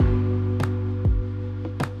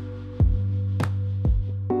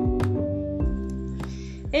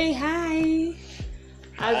Hey, hi.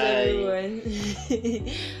 How's Hi. everyone?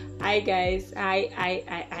 Hi, guys. Hi.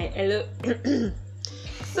 Hello.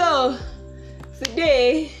 So,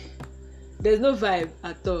 today, there's no vibe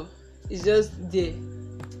at all. It's just there.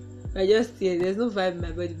 We're just here. There's no vibe in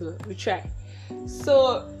my body, but we try.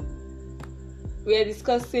 So, we are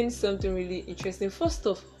discussing something really interesting. First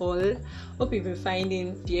of all, hope you've been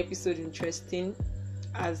finding the episode interesting,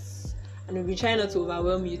 and we've been trying not to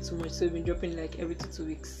overwhelm you too much, so we've been dropping like every 2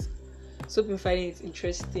 weeks. So hope you're finding it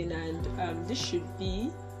interesting, and this should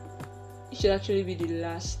actually be the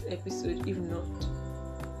last episode.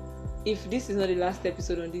 If this is not the last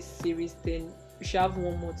episode on this series, then we should have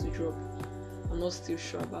one more to drop. I'm not still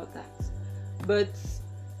sure about that, but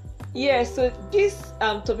yeah. So this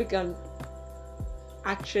topic I'm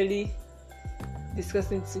actually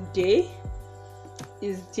discussing today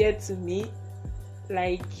is dear to me,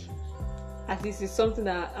 like, at least it's something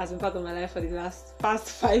that has been part of my life for the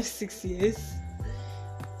past 5-6 years.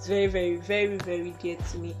 It's very, very, very, very dear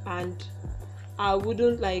to me, and I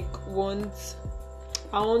wouldn't we're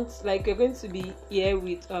going to be here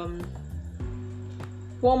with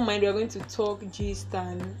one mind. We're going to talk, gist,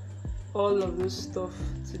 and all of those stuff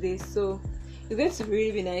today, so it's going to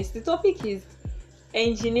really be nice. The topic is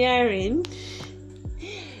engineering,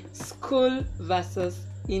 school versus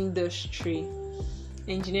industry.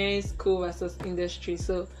 Engineering school versus industry.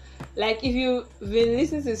 So, like, if you've been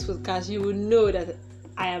listening to this podcast, you would know that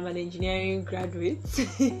I am an engineering graduate.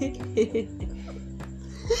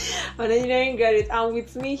 I'm an engineering graduate, and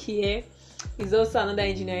with me here is also another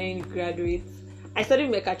engineering graduate. I studied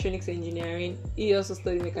mechatronics engineering. He also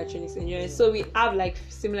studied mechatronics engineering. So we have like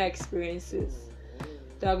similar experiences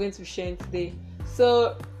that we're going to be sharing today.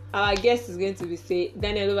 So our guest is going to be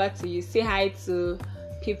Daniel, over to you. Say hi to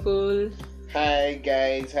people. Hi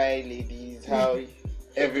guys, hi ladies, how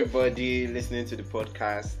everybody listening to the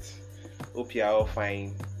podcast. Hope you are all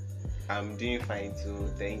fine. I'm doing fine too,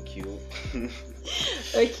 thank you.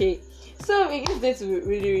 Okay, so we're just going to be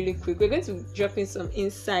really, really quick. We're going to drop in some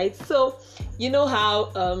insights. So you know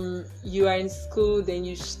how you are in school, then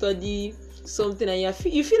you study something, and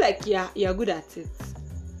you feel like you're good at it,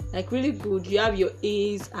 like really good. You have your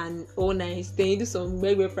A's and all nice. Then you do some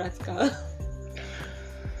very practical.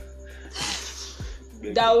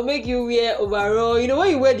 That will make you wear overall. You know, when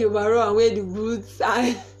you wear the overall and wear the boots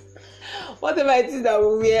and whatever it is that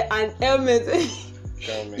we wear and helmet,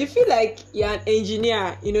 you feel like you're an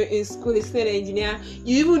engineer. You know, in school, it's not an engineer.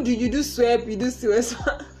 You do SWEP, you do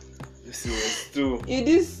COS1. You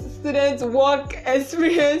do student work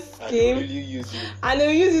experience scheme. And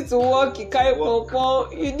they use it to work. You carry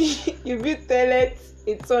pom-pom. You build toilets.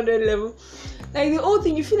 It's 100 level. Like the whole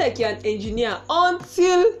thing, you feel like you're an engineer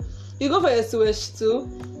until you go for your SWES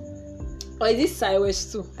 2, or is it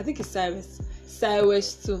SIWES 2? I think it's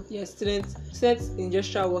SIWES 2. Yeah, student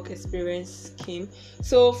industrial work experience scheme.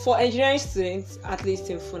 So for engineering students, at least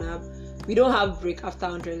in FUNAB, we don't have break after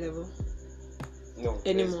 100 level. No,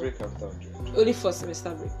 anymore. Break after 100. Only for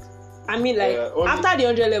semester break. I mean, after the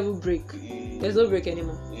 100 level break, there's no break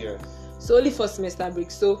anymore. Yeah. So only for semester break.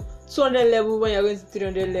 So 200 level, when you're going to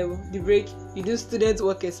 300 level, the break, you do student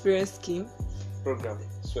work experience scheme. Program,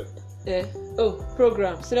 SWEP.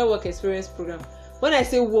 Program, student work experience program. When I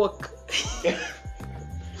say work,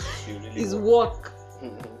 it's work.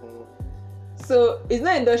 So it's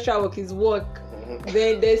not industrial work, it's work.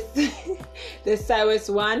 Then there's SIWES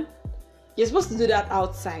 1. You're supposed to do that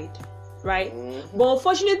outside, right? But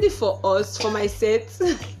unfortunately for us, for my set,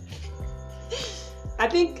 I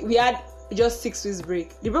think we had just 6 weeks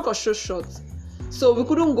break. The break was so short, so we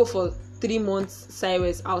couldn't go for 3 months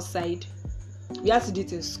SIWES outside. We had to do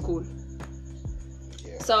it in school.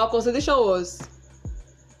 Yeah. So our consultation was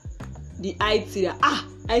the IT that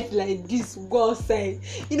IT like this, go outside.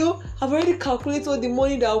 You know, I've already calculated all the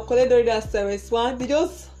money that I'll collect during that SIWES 1. They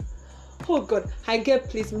just, oh God, I get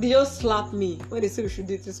placement. They just slap me when they say we should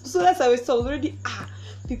do this. So that's how I was already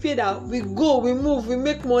prepared that we go, we move, we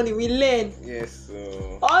make money, we learn. Yes.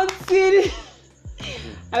 Until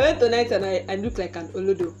I went tonight and I looked like an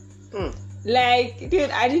Olodo. Like,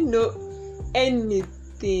 dude, I didn't know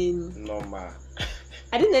anything. Normal.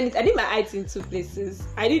 I did my IT in 2 places.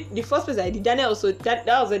 I did the first place I did. Daniel also that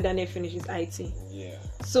was when Daniel finished his IT. Yeah.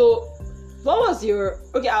 So what was your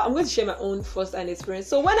I'm going to share my own first-hand experience.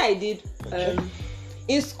 So when I did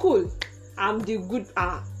in school, I'm the good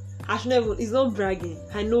I should never, it's not bragging.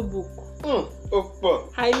 I know book.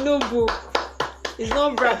 I know book. It's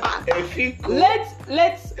not bragging.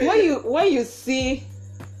 Let's when you see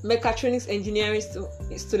mechatronics engineering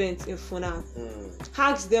students in FUNAB,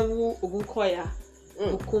 ask them who Ogunkoya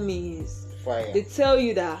Okumi is. Fire. They tell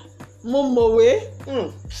you that mo mọ̀wé.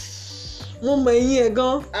 Mo mọ̀ ẹ̀yìn ẹ̀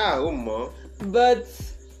gan. Ó mọ̀. But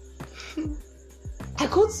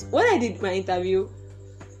when I did my interview,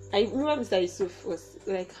 I remember Mr. Yusuf was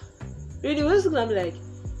like, really, what's going on? Like,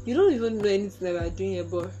 you don't even know anything about doing here,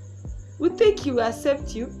 but we'll take you,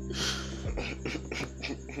 accept you.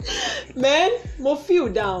 Man, mo feel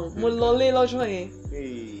down. Mo lọlé lọ́jọ́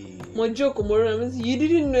yẹn. Mo joke, mo run. You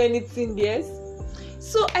didn't know anything, yes?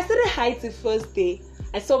 So I started high the first day.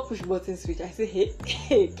 I saw push button switch. I said, hey,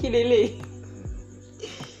 kilele.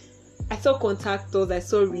 I saw contactors, I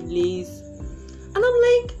saw relays. And I'm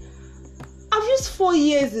like, I've used 4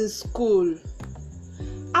 years in school.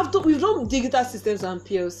 We've done digital systems and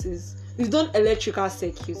PLCs. We've done electrical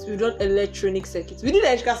circuits. We've done electronic circuits. We did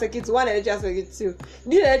electrical circuits 1, electrical circuit 2.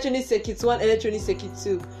 We did electronic circuits 1, electronic circuit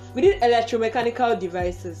 2. We did electromechanical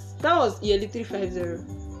devices. That was yearly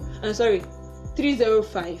 350. I'm sorry,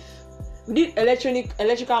 305. We did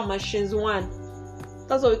electrical machines 1.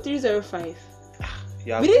 That's what 305.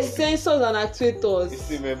 We did sensors and actuators. You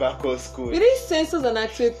still remember course school? We did sensors and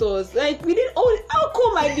actuators. Like, we did all. How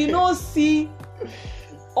come I did not see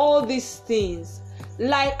all these things?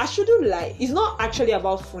 Like, I shouldn't lie. It's not actually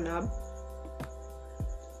about FUNAB.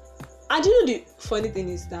 And you know the funny thing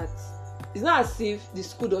is that it's not as if the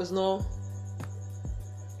school does not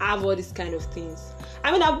have all these kind of things.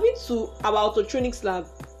 I mean, I've been to our autotronics lab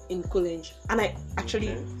in college, and I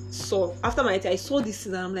actually saw, after my I saw this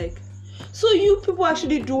and I'm like, so you people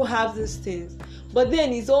actually do have these things. But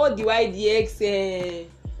then it's all the YDX,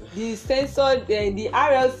 the sensor, the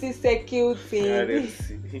RLC circuit thing.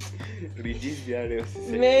 Reduce the RLC.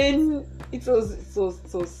 Man, it was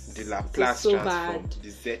the Laplace so transform, bad. the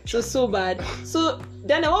Z It was so bad. So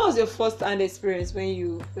then, what was your first-hand experience when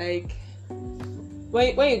you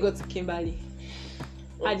when you got to Kimberly?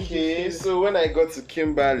 How did you feel? So when I got to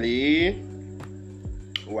Kimberly,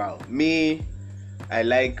 wow, I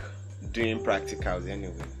like doing practicals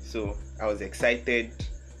anyway. So I was excited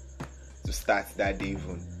to start that day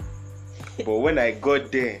even. But when I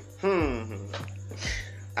got there,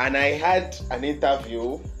 and I had an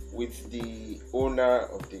interview with the owner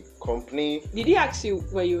of the company. Did he ask you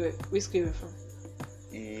which school you were from?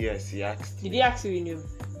 Yes, he asked. Did he ask you your name?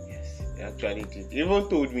 Yes, he actually did. He even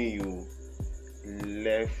told me you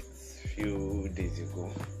left few days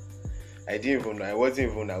ago. I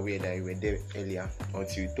wasn't even aware that you were there earlier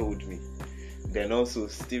until you told me. Then also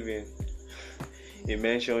Steven, he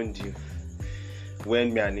mentioned you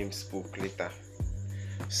when me and him spoke later.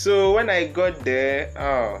 So when I got there,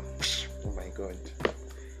 oh my God,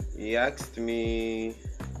 he asked me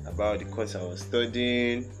about the course I was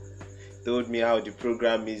studying, told me how the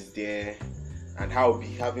program is there, and how I'll be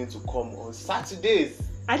having to come on Saturdays.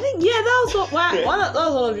 I think that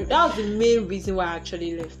was the main reason why I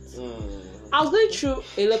actually left. I was going through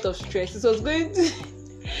a lot of stress. It was going to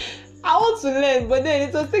I want to learn, but then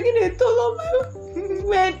it was taking a toll on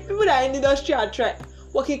my people that are in the industry are trying.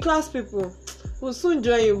 Working class people will soon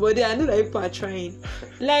join you, but then I know that people are trying.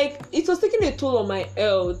 Like, it was taking a toll on my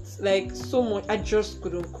health, like so much. I just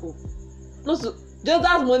couldn't cope. Just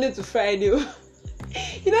that Monday to Friday.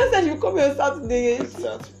 You know, said you come here on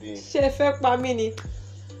Saturday.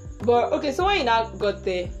 But okay, so when you now got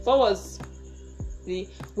there, what was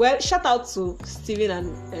shout out to Steven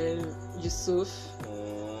and Yusuf.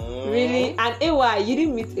 Really? And AY, you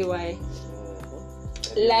didn't meet AY.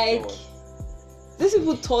 Like, these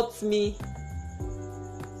people taught me.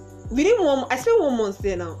 I spent 1 month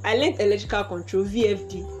there now. I learned electrical control,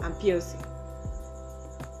 VFD, and PLC.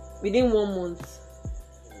 Within 1 month.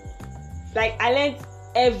 Like, I learned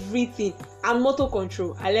everything. And motor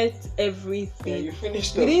control, I learned everything. Yeah, you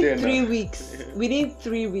finished within 3 weeks. Within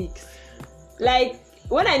 3 weeks. Like,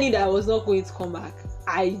 when I knew that I was not going to come back,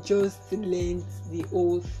 I just learned the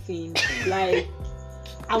whole thing. Like,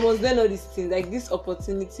 I must learn all these things. Like, this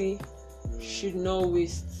opportunity should not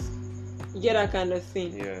waste. You get that kind of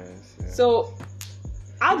thing. Yes. So,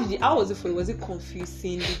 how was it for you? Was it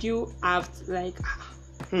confusing? Did you have to,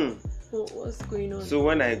 what's going on? So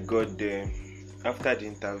when I got there, after the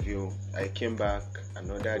interview, I came back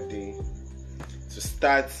another day to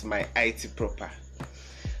start my IT proper.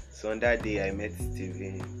 So on that day, I met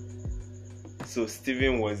Steven. So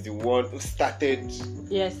Steven was the one who started.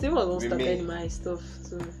 Yeah, Steven was the one who started my stuff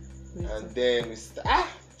too. And then we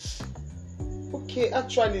okay,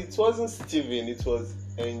 actually it wasn't Steven, it was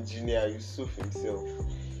engineer Yusuf himself.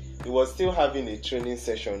 He was still having a training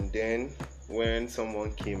session then when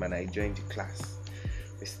someone came and I joined the class.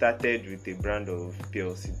 We started with a brand of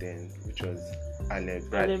PLC then, which was Allen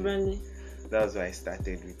Bradley. That's what I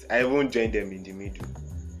started with. I even joined them in the middle.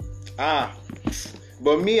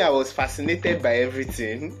 But me, I was fascinated by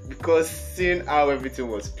everything because seeing how everything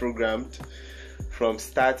was programmed from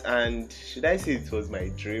start, and should I say it was my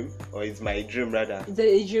dream, or it's my dream rather? It's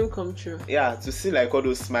a dream come true. Yeah, to see like all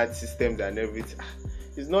those smart systems and everything.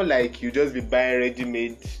 It's not like you just be buying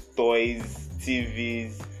ready-made toys,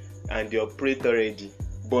 TVs, and they operate already.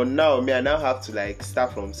 But now, I now have to like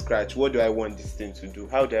start from scratch. What do I want this thing to do?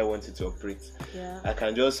 How do I want it to operate? Yeah. I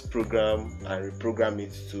can just program and reprogram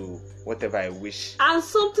it to whatever I wish. And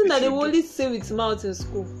something that they only say with mouth in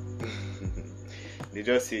school. They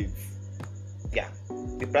just say, yeah,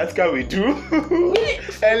 the practical we do.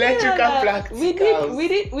 Electrical practicals.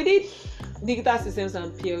 We did digital systems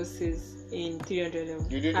and PLCs in 300 level.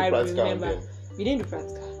 You did the I practical. remember. We didn't do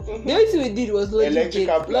practical. The only thing we did was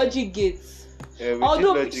logic gates. Yeah,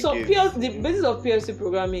 Although logic so gates. the basis of PLC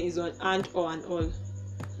programming is on and or and all.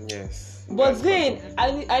 Yes. But then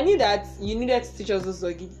I knew that you needed to teach us those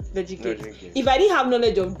logic gates. Gates. If I didn't have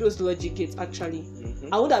knowledge of those logic gates, actually,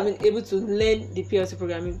 I would have been able to learn the PLC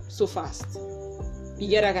programming so fast. You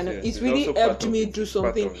get that kind of? It's really helped me do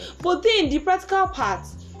something. But then the practical part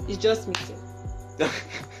is just missing.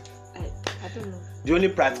 I don't know. The only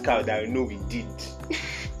practical that I know we did,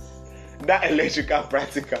 that electrical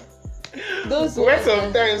practical. Those where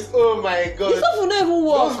sometimes, oh my god, the stuff will not even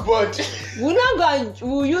work. Those boards. We'll now go and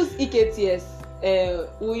we'll use EKTS.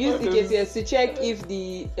 We'll use EKTS to check if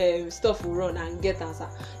the stuff will run and get answer.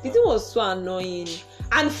 The thing was so annoying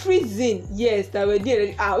and freezing. Yes, that we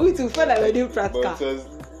did. We too felt like we did practical.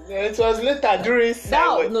 It was later during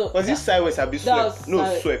Cyrus. No, was it Cyrus or Swept?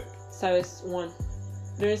 No, Swept. Cyrus 1.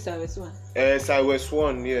 During Cyrus 1. Cyrus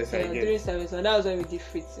 1, yes, I during Cyrus 1. That was when we did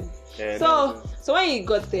freezing. Yeah, so when you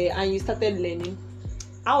got there and you started learning,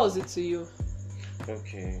 how was it to you?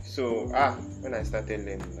 Okay, so when I started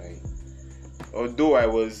learning, although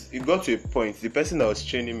it got to a point, the person that was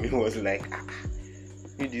training me was like,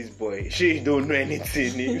 me this boy, she don't know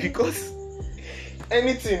anything because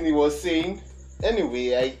anything he was saying.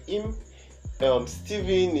 Anyway,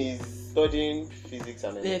 Steven is studying physics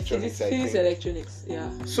and electronics. Physics, electronics, yeah.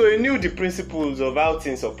 So he knew the principles of how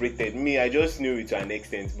things operated. Me, I just knew it to an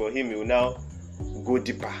extent, but him, he will now go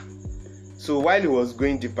deeper. So while he was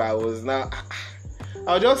going deeper, I was now,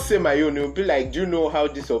 I'll just say my own. It'll be like, do you know how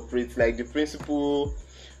this operates? Like the principle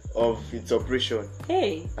of its operation.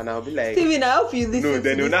 Hey. And I'll be like, Steven, I hope you listen. No,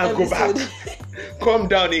 then he'll now go back, come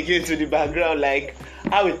down again to the background, like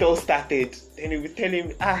how it all started. Then he'll be telling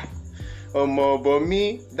me, but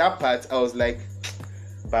me, that part, I was like,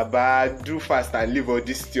 Baba, do fast and leave all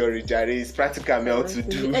this theory, Jare. It's practical me how to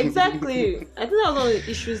do. Exactly. I think that was one of the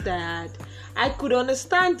issues that I had. I could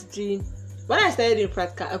understand when I started in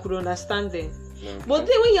practical, I could understand them. No. But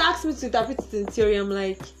then when you ask me to interpret it in theory, I'm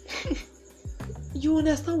like, you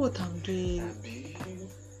understand what I'm doing?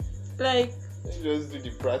 Like, just do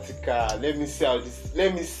the practical. Let me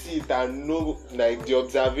see it and know like the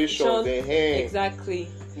observation, the hand. Exactly.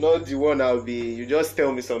 Not the one you just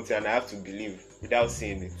tell me something and I have to believe without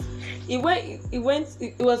seeing it.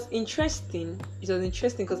 It was interesting. It was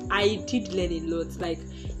interesting because I did learn a lot. Like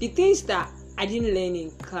the things that I didn't learn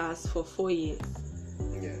in class for 4 years.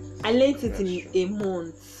 Yes. I learned it in a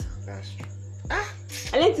month. That's true.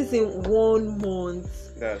 I learned it in 1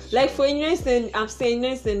 month. That's like for engineering, I'm saying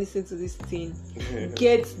engineering, listen to this thing.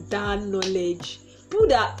 Get that knowledge. People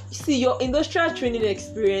that see your industrial training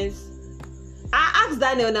experience. I asked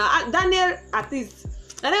Daniel now. Daniel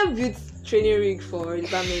built training rig for the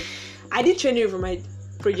department. I did training for my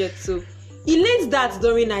project too. He learned that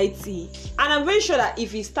during IT, and I'm very sure that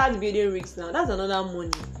if he starts building rigs now, that's another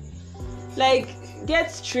money. Like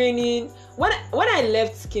get training. When I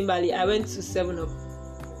left Kimberly, I went to 7up.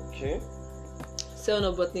 Okay.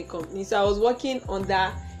 7up Botany Company. So I was working on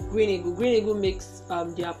that Green Eagle. Green Eagle makes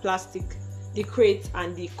their plastic, the crate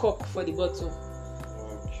and the cork for the bottle.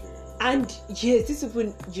 And yes, these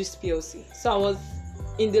people use PLC. So I was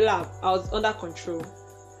in the lab. I was under control.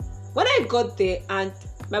 When I got there and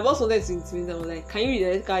my boss wanted to intimidate me, I was like, can you read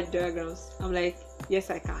the electrical diagrams? I'm like, yes,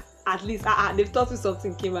 I can. At least, they've taught me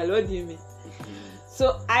something, Kimberly. What do you mean?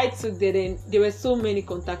 So I took that in. There were so many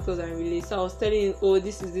contactors and relays. So I was telling him,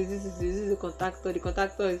 this is the contactor. The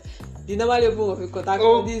contactor is the normal level of a contactor.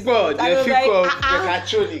 Oh this, God, I was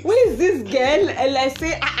like, who is this girl? And I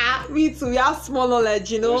say, me too. We have small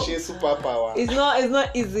knowledge, you know. She's superpower. It's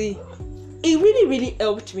not easy. It really, really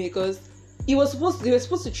helped me because they were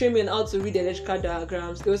supposed to train me on how to read electrical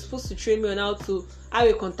diagrams. They were supposed to train me on how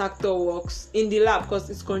a contactor works in the lab because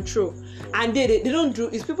it's control. And they don't do.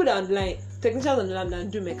 It's people that are online. Technicians on the lab that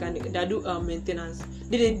do mechanic, that do maintenance.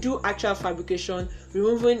 They do actual fabrication,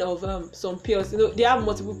 removing of some PLC. They have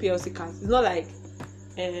multiple PLC cards. It's not like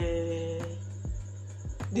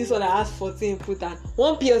this one has 14 input, and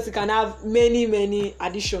one PLC can have many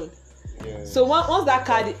addition. Yes. So once that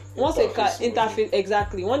card, once a card interface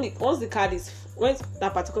exactly, once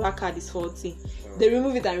that particular card is faulty, they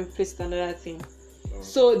remove it and replace it with another thing.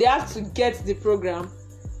 So they have to get the program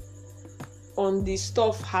on the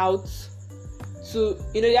stuff out to,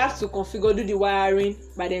 they have to configure, do the wiring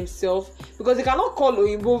by themselves, because they cannot call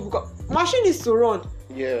Oyinbo because machine needs to run.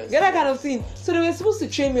 Yes. Get that kind of thing. So they were supposed to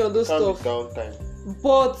train me on those Can't stuff. be downtime.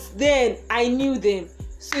 But then I knew them,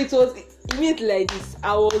 so it was immediately like this.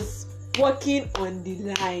 I was working on the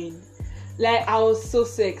line, like I was so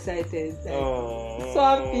excited, like so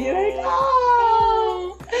happy, like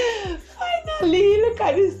finally, look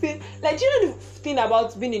at this thing. Like, do you know the thing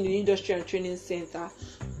about being in the industry and training center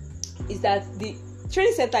is that the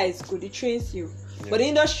training center is good, it trains you, but the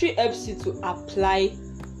industry helps you to apply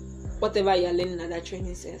whatever you're learning at that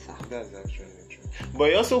training center. That's actually true.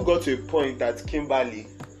 But you also got to a point at Kimberly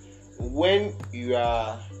when you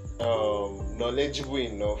are knowledgeable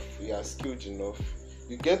enough, you are skilled enough,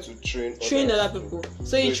 you get to train other people.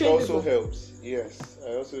 So you train it also people. helps. Yes,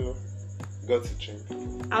 I also got to train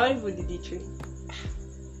people. How many people did you train?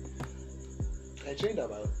 I trained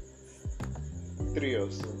about 3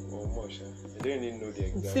 or so or more. I don't even know the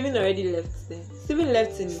exact. Steven already left there. Steven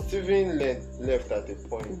left left at a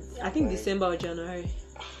point. I think December or January.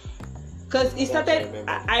 Because he started.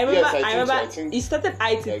 I remember he started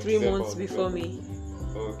IT like 3 months before me.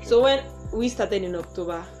 Okay. So when we started in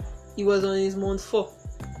October, he was on his month 4.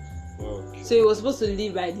 Okay. So he was supposed to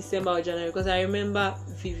leave by December or January, because I remember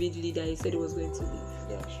vividly that he said he was going to leave.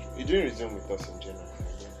 That's true. He didn't resume with us in January.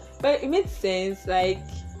 But it made sense. Like,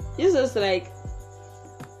 it's just like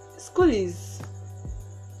school is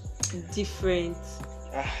different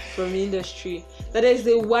from the industry. That there is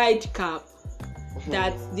a wide gap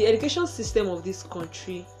that the education system of this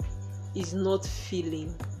country is not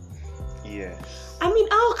filling. Yes. I mean,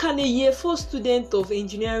 how can a year 4 student of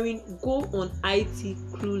engineering go on IT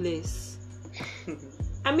clueless?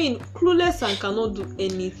 I mean, clueless and cannot do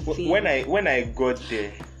anything. When I got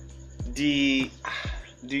there, the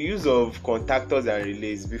use of contactors and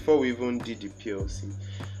relays before we even did the PLC,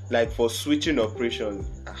 like for switching operations,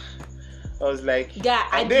 I was like,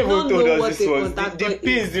 I did not know what a contactor the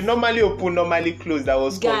pins, they normally open, normally close. I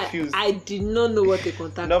was confused. I did not know what a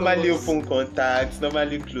contactor normally was. Open contacts,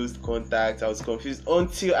 normally closed contacts. I was confused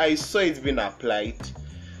until I saw it being applied.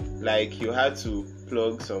 Like, you had to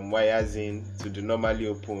plug some wires in to the normally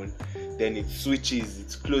open, then it switches,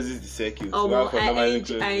 it closes the circuit. I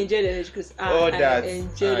enjoyed electrical. I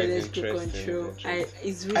enjoyed electrical control.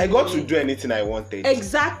 I got to do anything I wanted.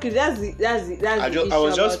 Exactly, that's the I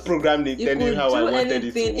was just programmed intending how I wanted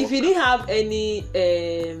it to work. If you didn't have any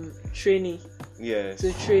training,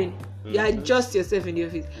 to train, you had just yourself in the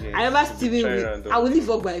office. Yes. I remember Steven. I will leave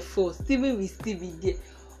work by 4. Steven will still be there.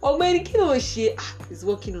 Oh man, he's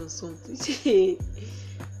working on something.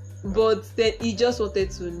 But then he just wanted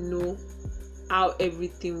to know how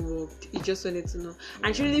everything worked. He just wanted to know.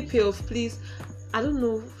 And she really pay off. Please, I don't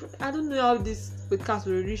know how this podcast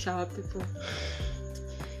will reach our people.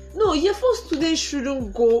 No, year 4 students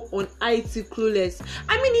shouldn't go on IT clueless.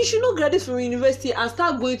 I mean, you should not graduate from university and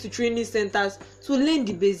start going to training centers to learn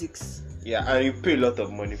the basics. Yeah, and you pay a lot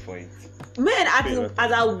of money for it. Man,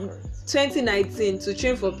 as I 2019 to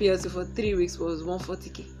train for PLC for 3 weeks was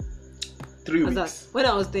 140k. 3 weeks. When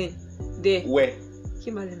I was there. Where?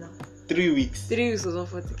 Kimberly now. 3 weeks. 3 weeks was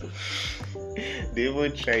 140k. They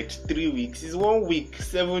even tried 3 weeks. It's 1 week,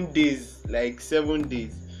 7 days, like 7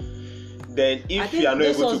 days. Then if you are not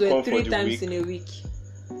able to come for the week, 3 times in a week.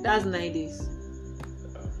 That's 9 days.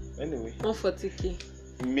 Anyway.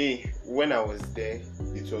 140k. Me, when I was there,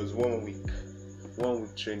 it was 1 week. 1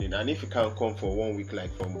 week training. And if you can't come for 1 week,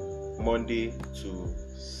 like from Monday to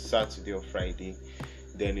Saturday or Friday,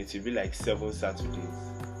 then it will be like 7 Saturdays.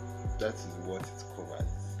 That is what it covers.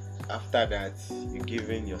 After that, you're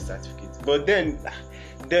given your certificate. But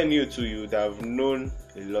then you too, you would have known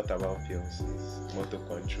a lot about PLCs, motor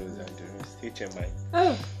controls, and the rest. HMI.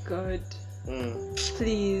 Oh God.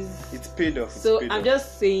 Please. It's paid off. I'm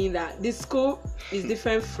just saying that this school is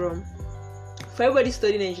different for everybody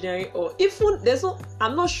studying engineering, or even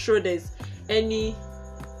I'm not sure there's any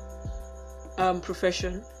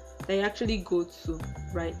profession that you actually go to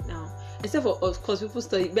right now, except for, of course, people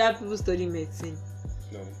study medicine,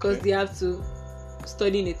 because they have to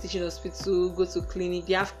study in a teaching hospital, go to clinic,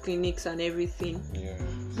 they have clinics and everything.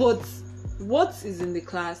 But what is in the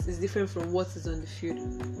class is different from what is on the field.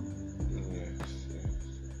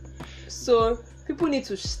 So people need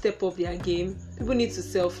to step up their game. People need to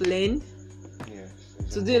self-learn,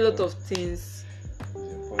 to do a lot of things.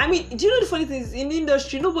 I mean, do you know the funny thing is in the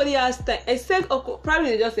industry nobody has time except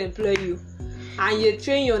probably they just employ you and you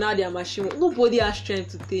train you on how their machine works. Nobody has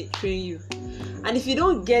strength to train you. And if you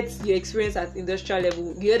don't get your experience at industrial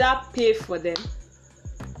level, you either pay for them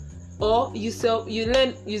or you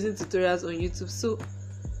learn using tutorials on YouTube. So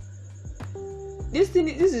this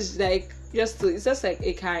is like it's just like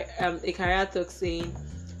a career talk saying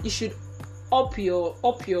you should up your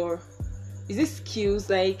is it skills,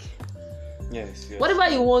 like yes. Whatever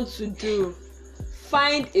you want to do,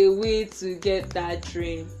 find a way to get that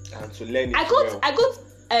train and to learn it.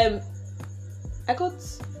 I got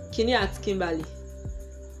Kenya at Kimberly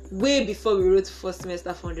way before we wrote first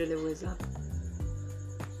semester 400 level exam.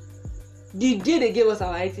 The day they gave us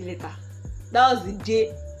our IT letter, that was the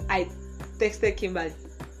day I texted Kimberly,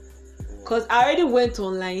 because I already went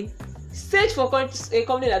online, searched for a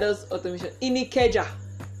company that does automation in Ikeja,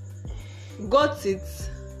 got it,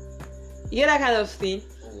 you get that kind of thing.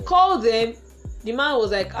 Called them, the man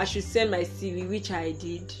was like I should send my CV, which I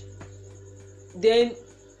did. Then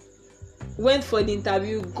went for the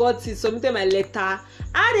interview, got it, submitted my letter,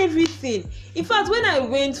 had everything. In fact, when I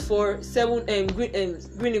went for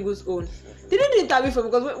Green Eagles own, they did the interview for me,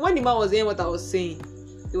 because when the man was hearing what I was saying,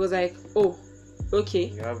 he was like, oh, okay,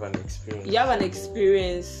 you have an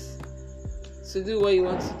experience to do what you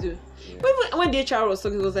want to do. Yeah. When the HR was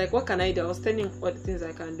talking, he was like, what can I do? I was telling him what the things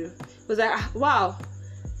I can do. He was like, wow,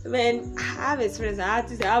 man, I have experience. I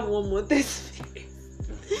have 1 month experience.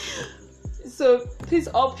 So please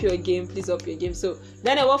up your game. So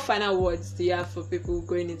then, what final words do you have for people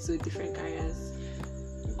going into different careers?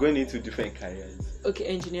 Okay,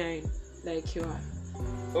 engineering, like you are.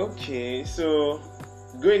 Okay, so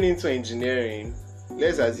going into engineering,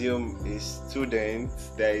 let's assume a student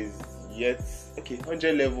that is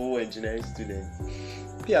 100 level engineering student.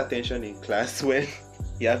 Pay attention in class when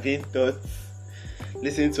you are being taught.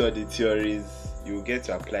 Listen to all the theories. You will get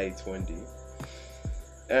to apply it one day.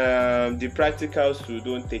 The practicals too,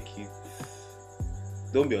 don't take it.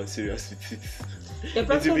 Don't be unserious with it. The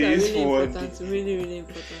practicals are really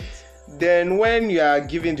important. Then when you are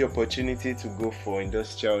given the opportunity to go for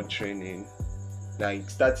industrial training, like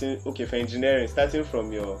for engineering, starting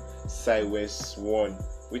from your SciWest 1,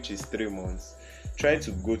 which is 3 months, try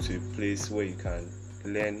to go to a place where you can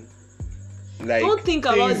learn, like, don't think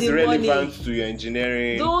about the relevant money to your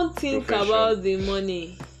engineering. Don't think about the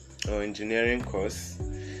money or engineering course.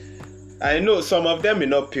 I know some of them may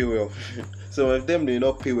not pay well.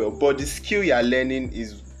 But the skill you are learning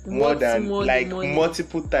is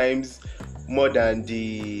multiple times more than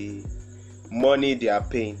the money they are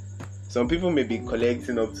paying. Some people may be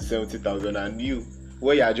collecting up to 70,000, and you,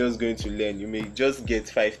 where you are just going to learn, you may just get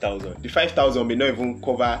 5,000. The 5,000 may not even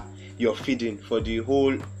cover your feeding for the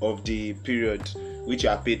whole of the period which you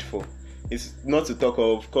are paid for. It's not to talk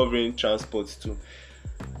of covering transport too.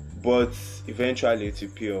 But eventually it will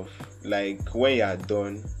pay off. Like when you are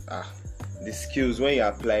done, the skills, when you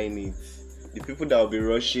are applying it, the people that will be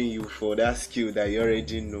rushing you for that skill that you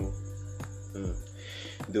already know,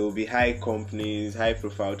 there will be high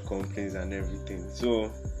profile companies and everything.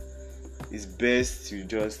 So it's best to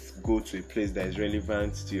just go to a place that is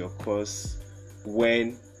relevant to your course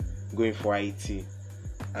when going for IT,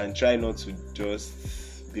 and try not to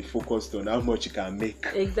just be focused on how much you can make,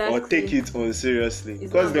 or take it on seriously.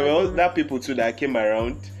 Because there were other people too that came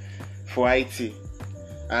around for IT,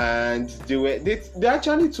 and they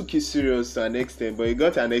actually took it serious to an extent, but it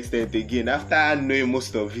got to an extent again after knowing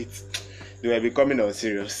most of it, they were becoming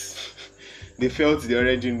unserious. They felt they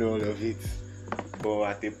already know all of it, but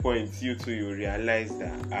at a point you realize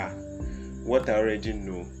that what I already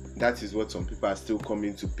know, that is what some people are still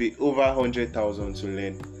coming to pay over 100,000 to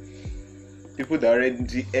learn. People that are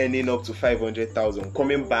already earning up to 500,000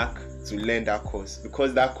 coming back to learn that course,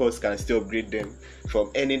 because that course can still upgrade them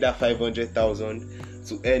from earning that 500,000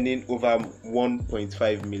 to earning over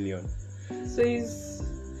 1.5 million.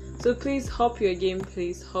 So please hop your game,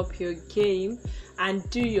 and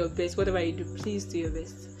do your best. Whatever you do, please do your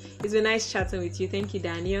best. It's been nice chatting with you. Thank you,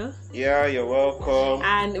 Daniel. Yeah, you're welcome.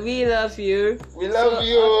 And we love you. We love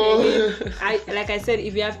you. Okay, like I said,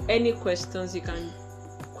 if you have any questions, you can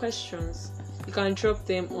drop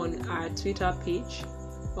them on our Twitter page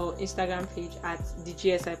or Instagram page at the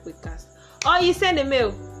GSI Podcast, or you send a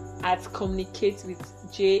mail at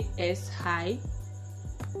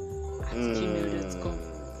communicatewithjsi@gmail.com.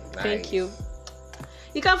 Nice. Thank you.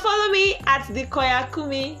 You can follow me at the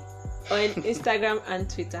Koyakumi on Instagram and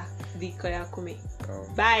Twitter. The Koyakumi.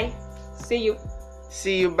 Bye. See you.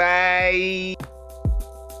 Bye.